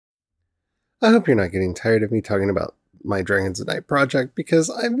I hope you're not getting tired of me talking about my Dragons of Night project because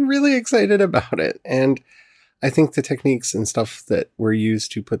I'm really excited about it. And I think the techniques and stuff that were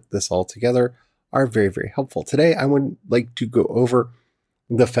used to put this all together are very, very helpful. Today, I would like to go over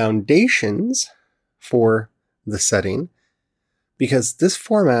the foundations for the setting because this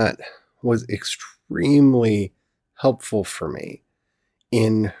format was extremely helpful for me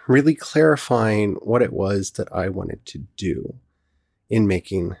in really clarifying what it was that I wanted to do in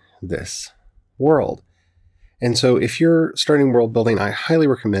making this world. And so if you're starting world building, I highly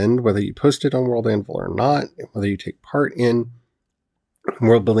recommend, whether you post it on World Anvil or not, whether you take part in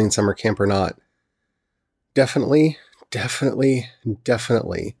world building summer camp or not, definitely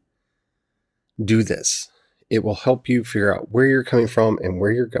do this. It will help you figure out where you're coming from and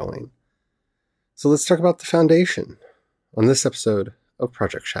where you're going. So let's talk about the foundation on this episode of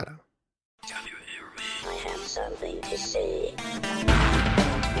Project Shadow. Can you hear me? I have something to say.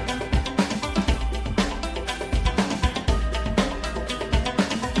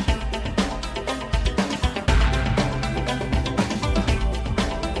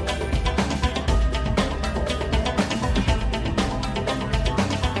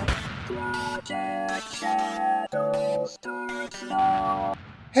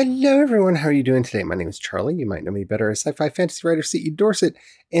 Hello everyone, how are you doing today? My name is Charlie. You might know me better as sci-fi fantasy writer C.E. Dorset,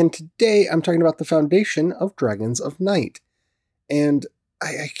 and today I'm talking about the foundation of Dragons of Night. And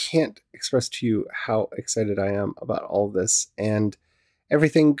I can't express to you how excited I am about all this and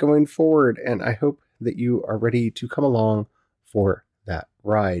everything going forward, and I hope that you are ready to come along for that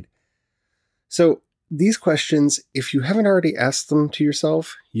ride. So these questions, if you haven't already asked them to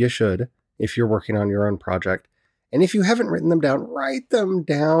yourself, you should, if you're working on your own project. And if you haven't written them down, write them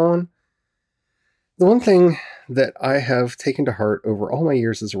down. The one thing that I have taken to heart over all my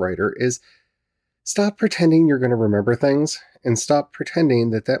years as a writer is stop pretending you're going to remember things and stop pretending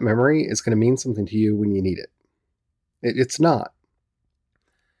that that memory is going to mean something to you when you need it. It's not.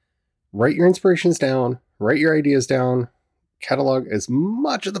 Write your inspirations down, write your ideas down, catalog as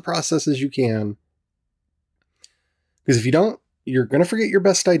much of the process as you can. Because if you don't, you're going to forget your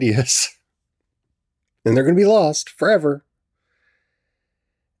best ideas. And they're going to be lost forever.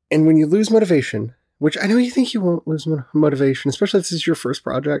 And when you lose motivation, which I know you think you won't lose motivation, especially if this is your first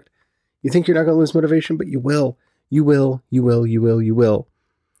project, you think you're not going to lose motivation, but you will. You will. You're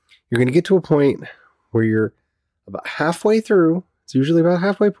going to get to a point where you're about halfway through. It's usually about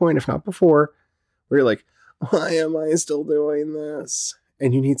halfway point, if not before, where you're like, why am I still doing this?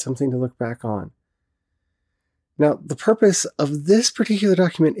 And you need something to look back on. Now, the purpose of this particular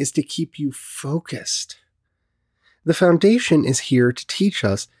document is to keep you focused. The foundation is here to teach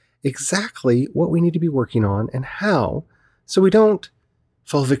us exactly what we need to be working on and how, so we don't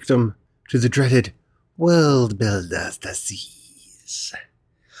fall victim to the dreaded world builder's disease.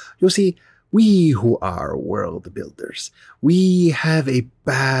 You'll see, we who are world builders, we have a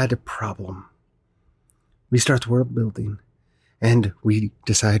bad problem. We start world building, and we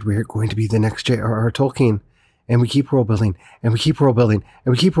decide we're going to be the next J.R.R. Tolkien. And we keep world building, and we keep world building,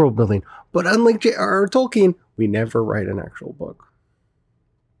 and we keep world building. But unlike J.R.R. Tolkien, we never write an actual book.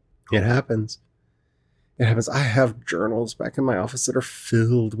 It happens. It happens. I have journals back in my office that are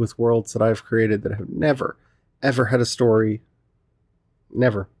filled with worlds that I've created that have never, ever had a story.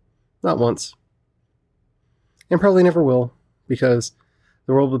 Never. Not once. And probably never will, because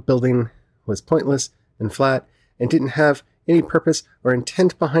the world building was pointless and flat and didn't have any purpose or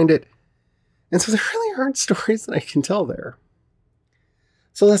intent behind it. And so there really aren't stories that I can tell there.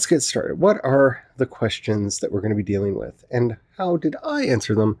 So let's get started. What are the questions that we're going to be dealing with, and how did I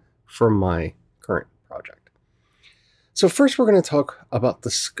answer them for my current project? So first we're going to talk about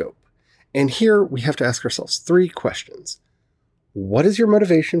the scope. And here we have to ask ourselves 3 questions. What is your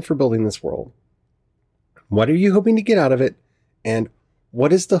motivation for building this world? What are you hoping to get out of it? And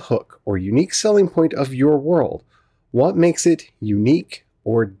what is the hook or unique selling point of your world? What makes it unique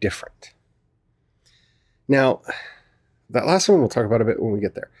or different? Now, that last one, we'll talk about a bit when we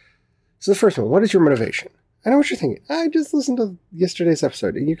get there. So the first one, what is your motivation? I know what you're thinking. I just listened to yesterday's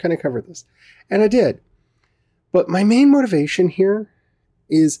episode and you kind of covered this. And I did. But my main motivation here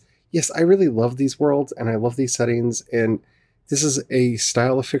is, yes, I really love these worlds and I love these settings. And this is a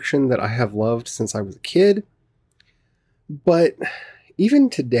style of fiction that I have loved since I was a kid. But even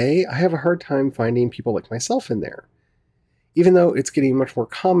today, I have a hard time finding people like myself in there. Even though it's getting much more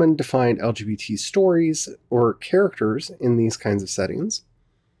common to find LGBT stories or characters in these kinds of settings,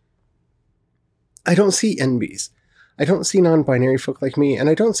 I don't see NBs. I don't see non-binary folk like me, and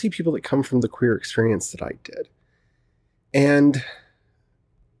I don't see people that come from the queer experience that I did. And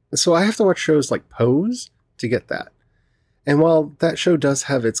so I have to watch shows like Pose to get that. And while that show does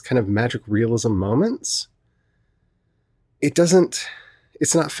have its kind of magic realism moments, it's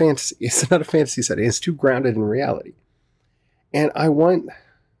not fantasy. It's not a fantasy setting. It's too grounded in reality. And I want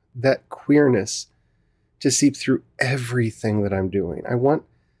that queerness to seep through everything that I'm doing. I want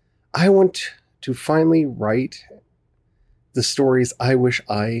to finally write the stories I wish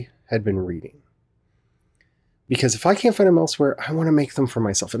I had been reading. Because if I can't find them elsewhere, I want to make them for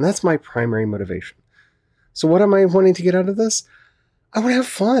myself. And that's my primary motivation. So what am I wanting to get out of this? I want to have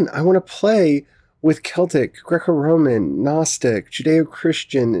fun. I want to play with Celtic, Greco-Roman, Gnostic,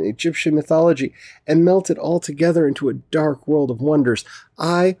 Judeo-Christian, Egyptian mythology, and melt it all together into a dark world of wonders.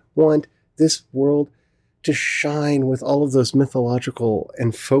 I want this world to shine with all of those mythological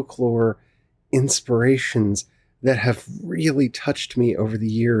and folklore inspirations that have really touched me over the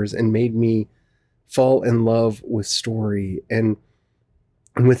years and made me fall in love with story and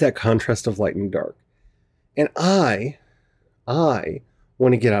with that contrast of light and dark. And I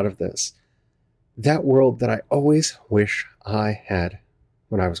want to get out of this that world that I always wish I had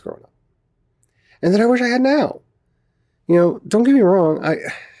when I was growing up. And that I wish I had now. Don't get me wrong,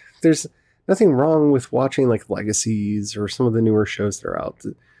 there's nothing wrong with watching like Legacies or some of the newer shows that are out.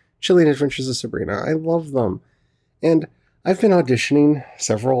 The Chilling Adventures of Sabrina, I love them. And I've been auditioning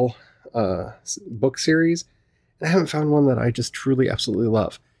several book series, and I haven't found one that I just truly absolutely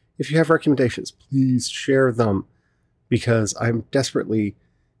love. If you have recommendations, please share them, because I'm desperately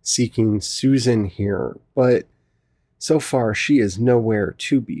seeking Susan here, but so far she is nowhere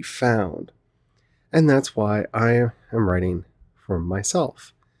to be found. And that's why I am writing for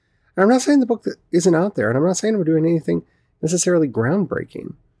myself. And I'm not saying the book that isn't out there, and I'm not saying I'm doing anything necessarily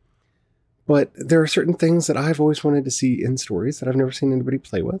groundbreaking, but there are certain things that I've always wanted to see in stories that I've never seen anybody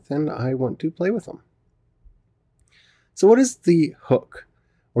play with, and I want to play with them. So what is the hook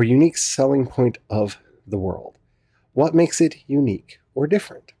or unique selling point of the world? What makes it unique or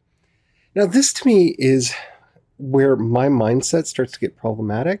different? Now, this to me is where my mindset starts to get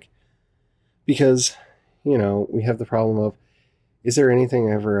problematic, because, we have the problem of, is there anything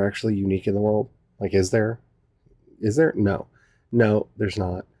ever actually unique in the world? Like, is there? Is there? No, there's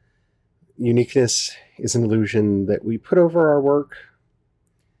not. Uniqueness is an illusion that we put over our work.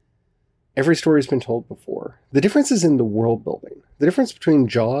 Every story's been told before. The difference is in the world building. The difference between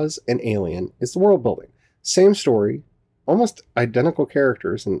Jaws and Alien is the world building. Same story, almost identical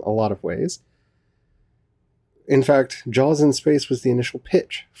characters in a lot of ways. In fact, Jaws in Space was the initial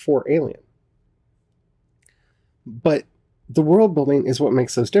pitch for Alien. But the world building is what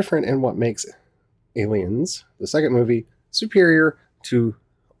makes those different, and what makes Aliens, the second movie, superior to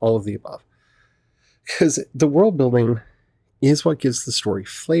all of the above. Because the world building is what gives the story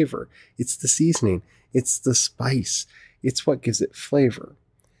flavor. It's the seasoning. It's the spice. It's what gives it flavor.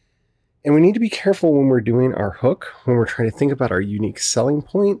 And we need to be careful when we're doing our hook, when we're trying to think about our unique selling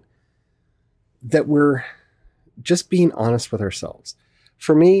point, that we're just being honest with ourselves.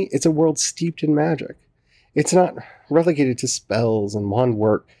 For me, it's a world steeped in magic. It's not relegated to spells and wand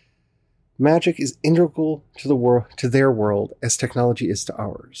work. Magic is integral to the world, to their world, as technology is to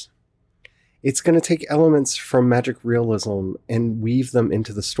ours. It's going to take elements from magic realism and weave them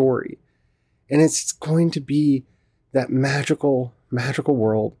into the story. And it's going to be that magical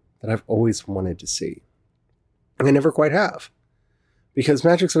world that I've always wanted to see. And I never quite have. Because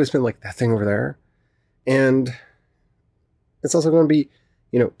magic's always been like that thing over there. And it's also going to be,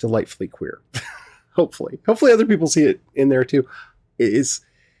 delightfully queer. Hopefully. Hopefully other people see it in there too. It's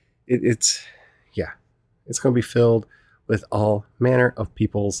going to be filled with all manner of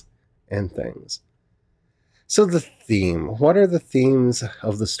peoples and things. So the theme. What are the themes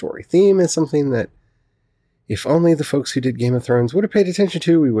of the story? Theme is something that, if only the folks who did Game of Thrones would have paid attention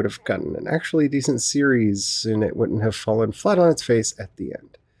to, we would have gotten an actually decent series, and it wouldn't have fallen flat on its face at the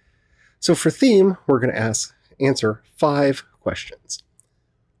end. So for theme, we're going to answer 5 questions.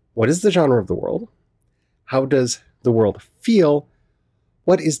 What is the genre of the world? How does the world feel?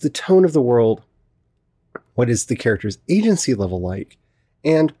 What is the tone of the world? What is the character's agency level like?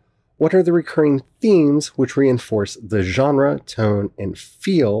 And what are the recurring themes which reinforce the genre, tone, and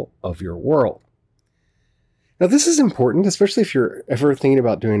feel of your world? Now, this is important, especially if you're ever thinking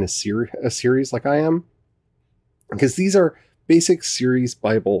about doing a series like I am, because these are basic series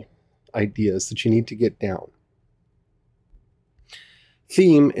Bible ideas that you need to get down.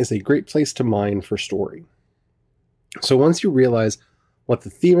 Theme is a great place to mine for story. So once you realize what the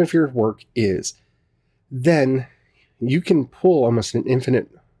theme of your work is, then you can pull almost an infinite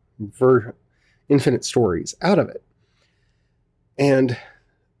stories out of it. And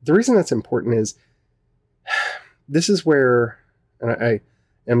the reason that's important is this is where, and I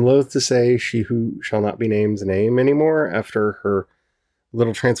am loath to say she who shall not be named's name anymore after her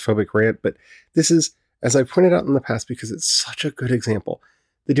little transphobic rant, but this is, as I pointed out in the past, because it's such a good example,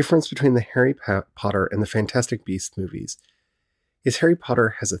 the difference between the Harry Potter and the Fantastic Beasts movies is Harry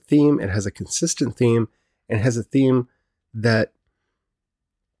Potter has a theme, it has a consistent theme, and has a theme that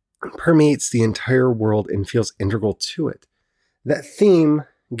permeates the entire world and feels integral to it. That theme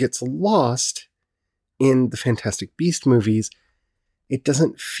gets lost in the Fantastic Beast movies. It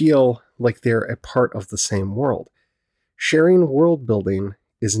doesn't feel like they're a part of the same world. Sharing world building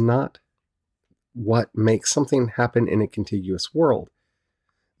is not what makes something happen in a contiguous world.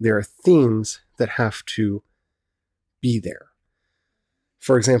 There are themes that have to be there.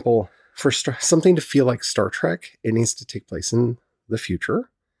 For example, for something to feel like Star Trek, it needs to take place in the future,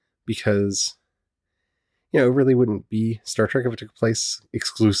 because, it really wouldn't be Star Trek if it took place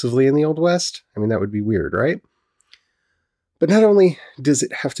exclusively in the Old West. I mean, that would be weird, right? But not only does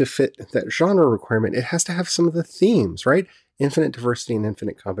it have to fit that genre requirement, it has to have some of the themes, right? Infinite diversity and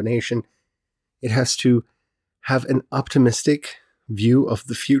infinite combination. It has to have an optimistic view of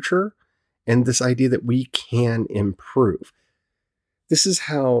the future and this idea that we can improve. This is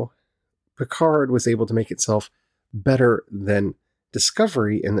how Picard was able to make itself better than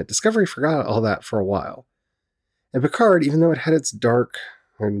Discovery, and that Discovery forgot all that for a while. And Picard, even though it had its dark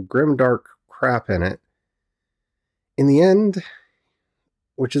and grim dark crap in it, in the end,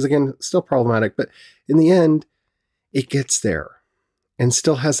 which is again still problematic, but in the end, it gets there and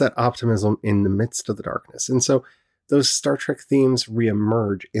still has that optimism in the midst of the darkness. And so those Star Trek themes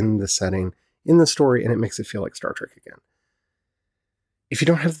reemerge in the setting, in the story, and it makes it feel like Star Trek again. If you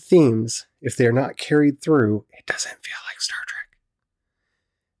don't have the themes, if they're not carried through, it doesn't feel like Star Trek.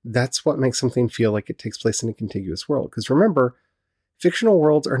 That's what makes something feel like it takes place in a contiguous world. Because remember, fictional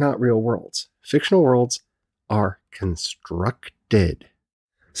worlds are not real worlds. Fictional worlds are constructed.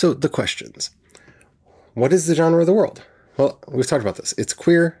 So the questions. What is the genre of the world? Well, we've talked about this. It's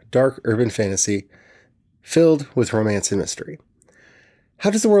queer, dark, urban fantasy, filled with romance and mystery. How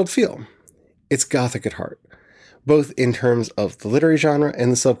does the world feel? It's gothic at heart, both in terms of the literary genre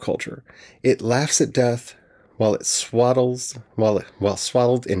and the subculture. It laughs at death while swaddled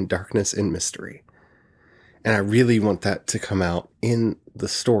in darkness and mystery. And I really want that to come out in the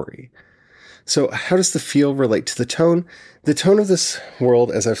story. So how does the feel relate to the tone? The tone of this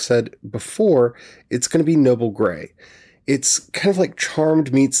world, as I've said before, it's going to be noble gray. It's kind of like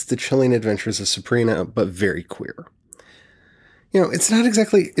Charmed meets The Chilling Adventures of Sabrina, but very queer. It's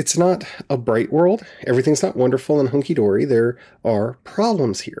not a bright world. Everything's not wonderful and hunky-dory. There are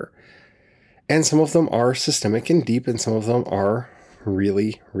problems here. And some of them are systemic and deep, and some of them are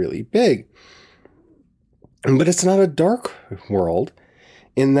really, really big. But it's not a dark world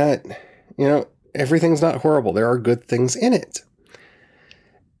in that, everything's not horrible. There are good things in it.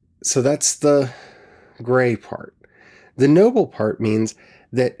 So that's the gray part. The noble part means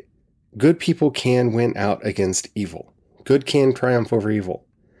that good people can win out against evil. Good can triumph over evil.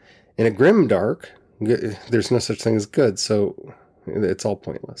 In a grim dark, there's no such thing as good, so it's all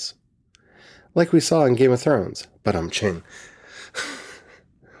pointless. Like we saw in Game of Thrones, but ching.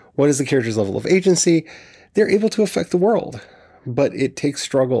 What is the character's level of agency? They're able to affect the world, but it takes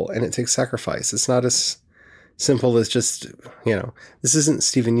struggle and it takes sacrifice. It's not as simple as just, this isn't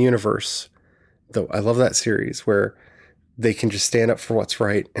Steven Universe, though I love that series where they can just stand up for what's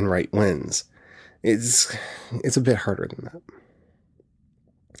right and right wins. It's a bit harder than that.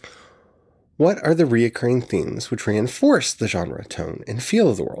 What are the reoccurring themes which reinforce the genre, tone, and feel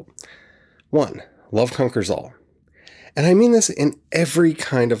of the world? 1. Love conquers all. And I mean this in every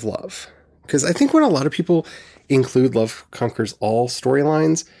kind of love. Because I think when a lot of people include love conquers all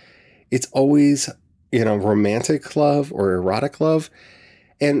storylines, it's always, romantic love or erotic love.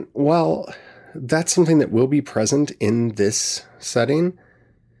 And while that's something that will be present in this setting,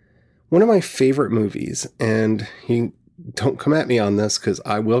 one of my favorite movies, and you don't come at me on this because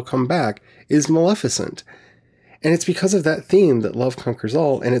I will come back, is Maleficent. And it's because of that theme that love conquers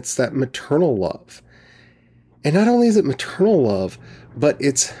all, and it's that maternal love. And not only is it maternal love, but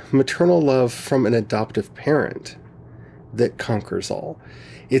it's maternal love from an adoptive parent that conquers all.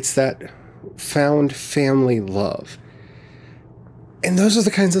 It's that found family love. And those are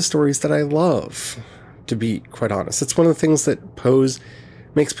the kinds of stories that I love, to be quite honest. It's one of the things that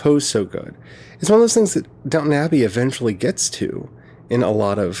makes Pose so good. It's one of those things that Downton Abbey eventually gets to in a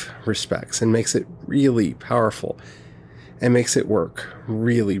lot of respects and makes it really powerful and makes it work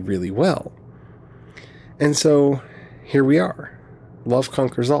really, really well. And so here we are. Love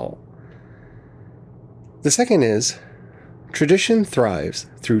conquers all. The second is tradition thrives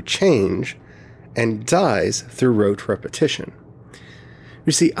through change and dies through rote repetition.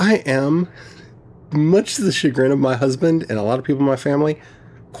 You see, I am, much to the chagrin of my husband and a lot of people in my family,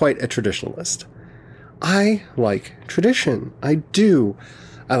 quite a traditionalist. I like tradition. I do.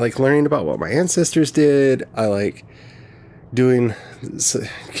 I like learning about what my ancestors did. I like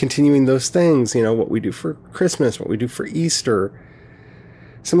continuing those things, what we do for Christmas, what we do for Easter.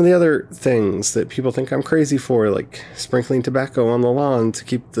 Some of the other things that people think I'm crazy for, like sprinkling tobacco on the lawn to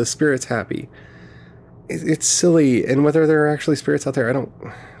keep the spirits happy. It's silly, and whether there are actually spirits out there,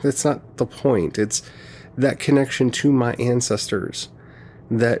 that's not the point. It's that connection to my ancestors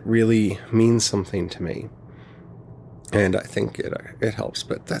that really means something to me. And I think it helps,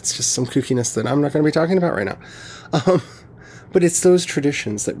 but that's just some kookiness that I'm not going to be talking about right now. But it's those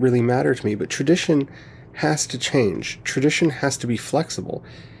traditions that really matter to me. But tradition has to change. Tradition has to be flexible.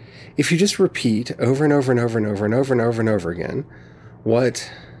 If you just repeat over and over and over and over and over and over and over again what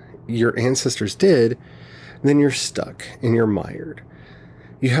your ancestors did, then you're stuck and you're mired.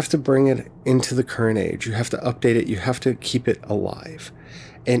 You have to bring it into the current age. You have to update it. You have to keep it alive.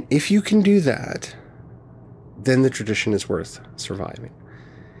 And if you can do that, then the tradition is worth surviving.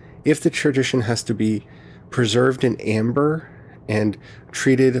 If the tradition has to be preserved in amber and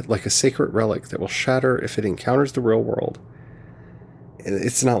treated like a sacred relic that will shatter if it encounters the real world,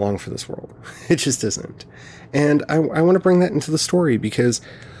 it's not long for this world. It just isn't. And I want to bring that into the story because,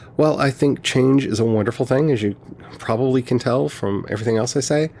 while I think change is a wonderful thing, as you probably can tell from everything else I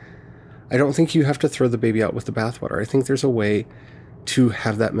say, I don't think you have to throw the baby out with the bathwater. I think there's a way to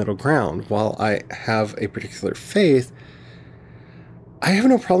have that middle ground. While I have a particular faith, I have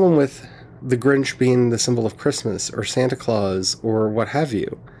no problem with the Grinch being the symbol of Christmas or Santa Claus or what have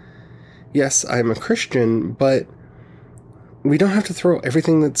you. Yes, I'm a Christian, but we don't have to throw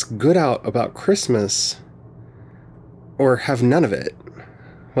everything that's good out about Christmas or have none of it.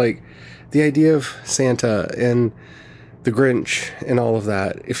 Like the idea of Santa and the Grinch and all of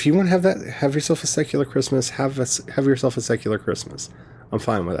that. If you want to have that, have yourself a secular Christmas, have yourself a secular Christmas. I'm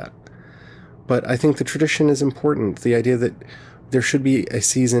fine with that. But I think the tradition is important. The idea that there should be a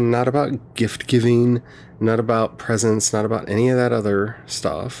season not about gift giving, not about presents, not about any of that other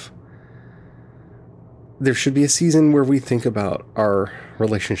stuff. There should be a season where we think about our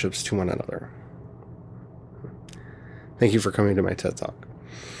relationships to one another. Thank you for coming to my TED Talk.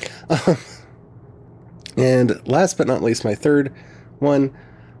 And last but not least, my third one,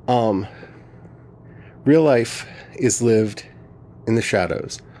 real life is lived in the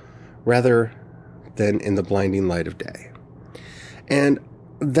shadows rather than in the blinding light of day. And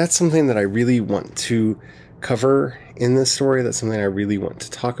that's something that I really want to cover in this story. That's something I really want to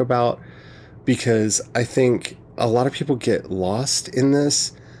talk about because I think a lot of people get lost in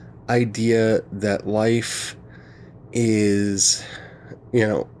this idea that life is,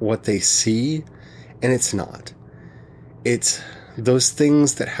 what they see, and it's not. It's those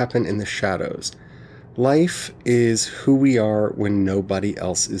things that happen in the shadows. Life is who we are when nobody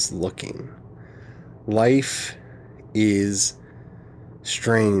else is looking. Life is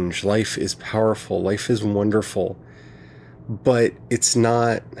strange. Life is powerful. Life is wonderful. But it's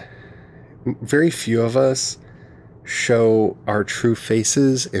not... Very few of us show our true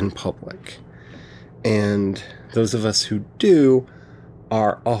faces in public. And those of us who do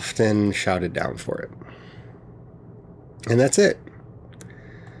are often shouted down for it. And that's it.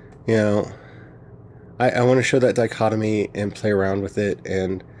 I want to show that dichotomy and play around with it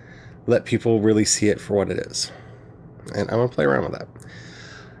and let people really see it for what it is. And I want to play around with that.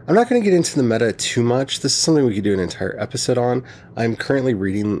 I'm not going to get into the meta too much. This is something we could do an entire episode on. I'm currently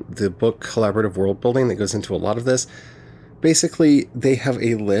reading the book Collaborative World Building that goes into a lot of this. Basically, they have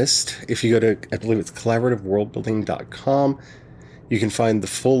a list. If you go to, I believe it's collaborativeworldbuilding.com, you can find the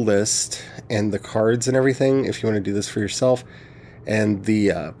full list and the cards and everything if you want to do this for yourself. And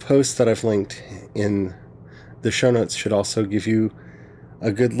the post that I've linked in the show notes should also give you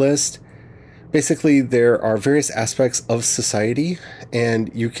a good list. Basically, there are various aspects of society,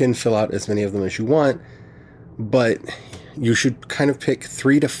 and you can fill out as many of them as you want, but you should kind of pick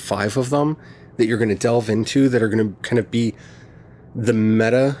 3 to 5 of them that you're going to delve into that are going to kind of be the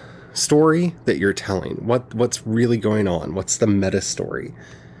meta story that you're telling. What's really going on? What's the meta story?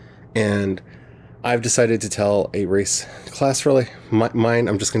 And I've decided to tell a race class mine,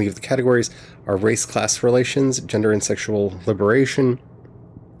 I'm just going to give the categories, are race class relations, gender and sexual liberation,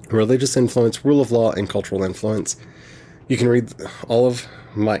 religious influence, rule of law, and cultural influence. You can read all of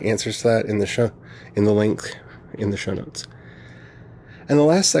my answers to that in the link in the show notes. And the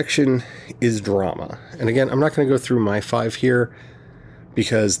last section is drama. And again, I'm not going to go through my 5 here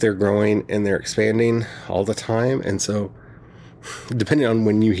because they're growing and they're expanding all the time. And so depending on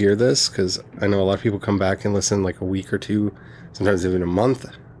when you hear this, because I know a lot of people come back and listen like a week or two, sometimes even a month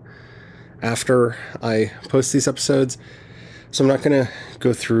after I post these episodes. So I'm not going to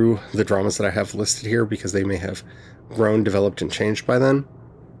go through the dramas that I have listed here because they may have grown, developed, and changed by then.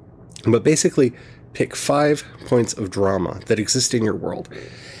 But basically, pick 5 points of drama that exist in your world.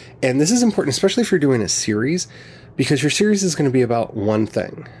 And this is important, especially if you're doing a series, because your series is going to be about one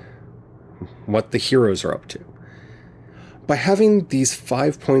thing, what the heroes are up to. By having these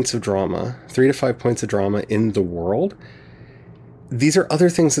 5 points of drama, 3 to 5 points of drama in the world, these are other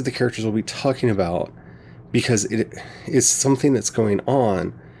things that the characters will be talking about because it is something that's going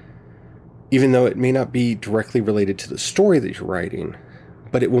on, even though it may not be directly related to the story that you're writing,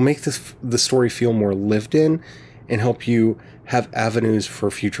 but it will make the story feel more lived in and help you have avenues for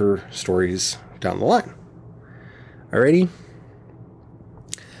future stories down the line. Alrighty?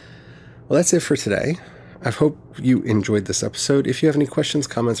 Well, that's it for today. I hope you enjoyed this episode. If you have any questions,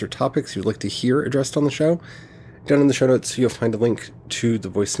 comments, or topics you'd like to hear addressed on the show, down in the show notes you'll find a link to the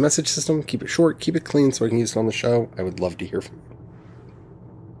voice message system. Keep it short, keep it clean so I can use it on the show. I would love to hear from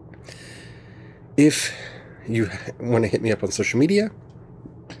you. If you want to hit me up on social media,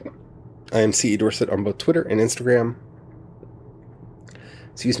 I am CE Dorset on both Twitter and Instagram.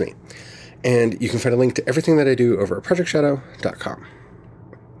 Excuse me. And you can find a link to everything that I do over at projectshadow.com.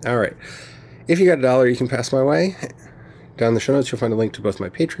 All right. If you got $1 you can pass my way, down in the show notes you'll find a link to both my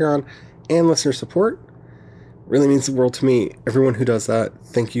Patreon and listener support. It really means the world to me. Everyone who does that,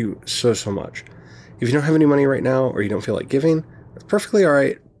 thank you so, so much. If you don't have any money right now or you don't feel like giving, that's perfectly all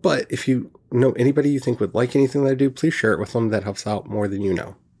right. But if you know anybody you think would like anything that I do, please share it with them. That helps out more than you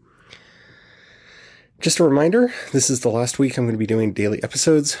know. Just a reminder, this is the last week I'm going to be doing daily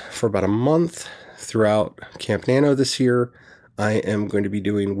episodes for about a month throughout Camp Nano this year. I am going to be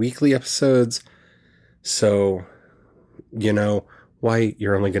doing weekly episodes, so you know why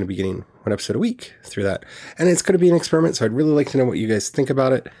you're only going to be getting one episode a week through that. And it's going to be an experiment, so I'd really like to know what you guys think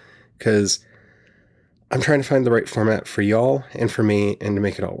about it, because I'm trying to find the right format for y'all and for me and to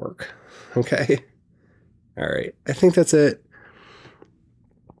make it all work. Okay? All right. I think that's it.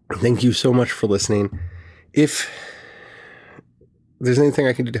 Thank you so much for listening. If there's anything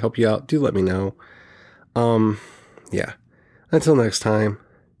I can do to help you out, do let me know. Yeah. Until next time,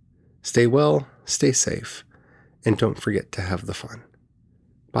 stay well, stay safe, and don't forget to have the fun.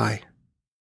 Bye.